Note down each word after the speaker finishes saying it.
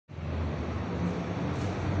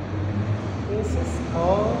This is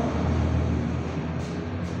called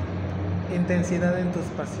Intensidad en tus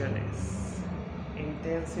pasiones.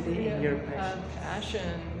 Intensity in your passion.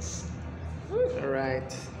 Passions.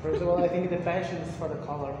 Alright. First of all, I think the passion is for the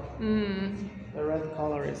color. The red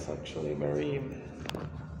color is actually very,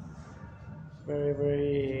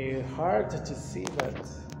 very hard to see, but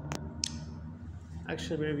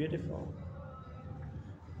actually very beautiful.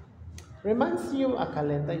 Reminds you a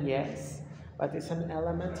calenda, yes, but it's an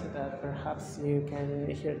element that perhaps you can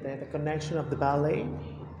hear the connection of the ballet.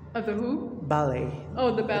 Of the who? Ballet.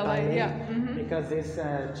 Oh, the ballet, yeah. Because this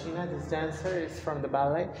China, this dancer, is from the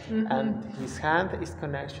ballet, and his hand is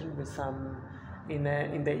connection with some in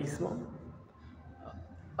the Istmo.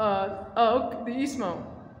 The Istmo.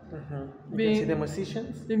 You can see the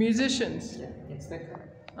musicians. The musicians. Yeah, it's like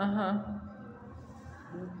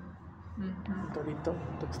Torito,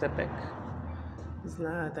 Tuxtepec. It's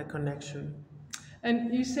not a connection.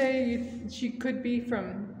 And you say she could be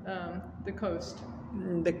from the coast.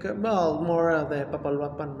 Well, more of the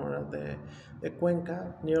Papaloapan, more of the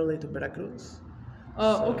Cuenca, nearly to Veracruz.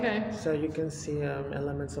 Oh, okay. So you can see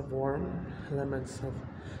elements of warmth, elements of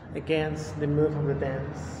against the move of the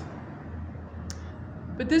dance.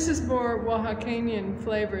 But this is more Oaxacan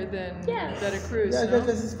flavor than Veracruz. Yeah, no?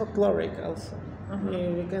 this is folkloric also.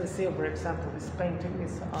 You can see, for example, this painting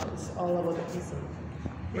is all about the Istmo.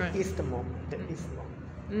 Right. Istmo, the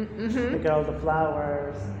Istmo. Look at all the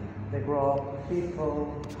flowers, they grow up,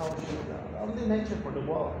 people, how all the nature for the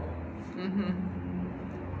walk.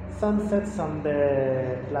 Sunsets on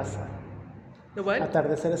the plaza. The what?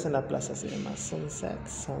 Atardeceres en la plaza se llama.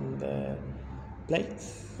 Sunsets on the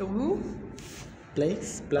place. The who?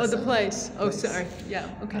 Place? Oh, Plaza. the place. Oh, sorry. Yeah,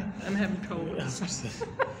 okay. I'm having trouble with this.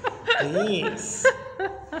 Please.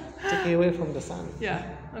 Take it away from the sun. Yeah,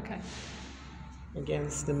 okay.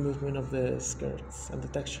 Against the movement of the skirts, and the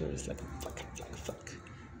texture is like fluck, fluck, fluck.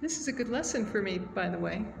 This is a good lesson for me, by the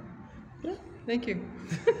way. Yeah. Thank you.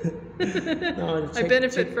 No, I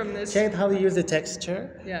benefit from this. Check how to use the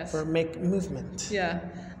texture Yes. make movement. Yeah.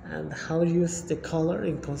 And how to use the color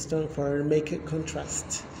in constant for make it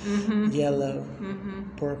contrast. Yellow,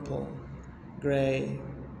 purple, gray,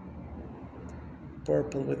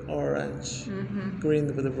 purple with orange,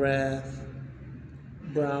 green with red,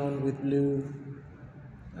 brown with blue.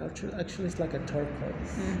 Actually, it's like a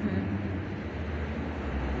turquoise.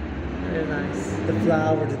 Very nice. The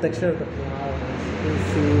flower, the texture of the flowers. You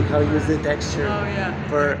see how you use the texture. Oh yeah.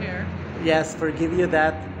 For here. yes, for give you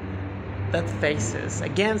that faces.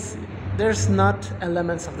 Again, there's not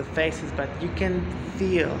elements of the faces, but you can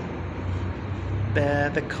feel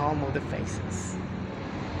the calm of the faces.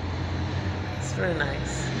 It's very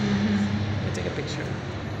nice. Let me take a picture.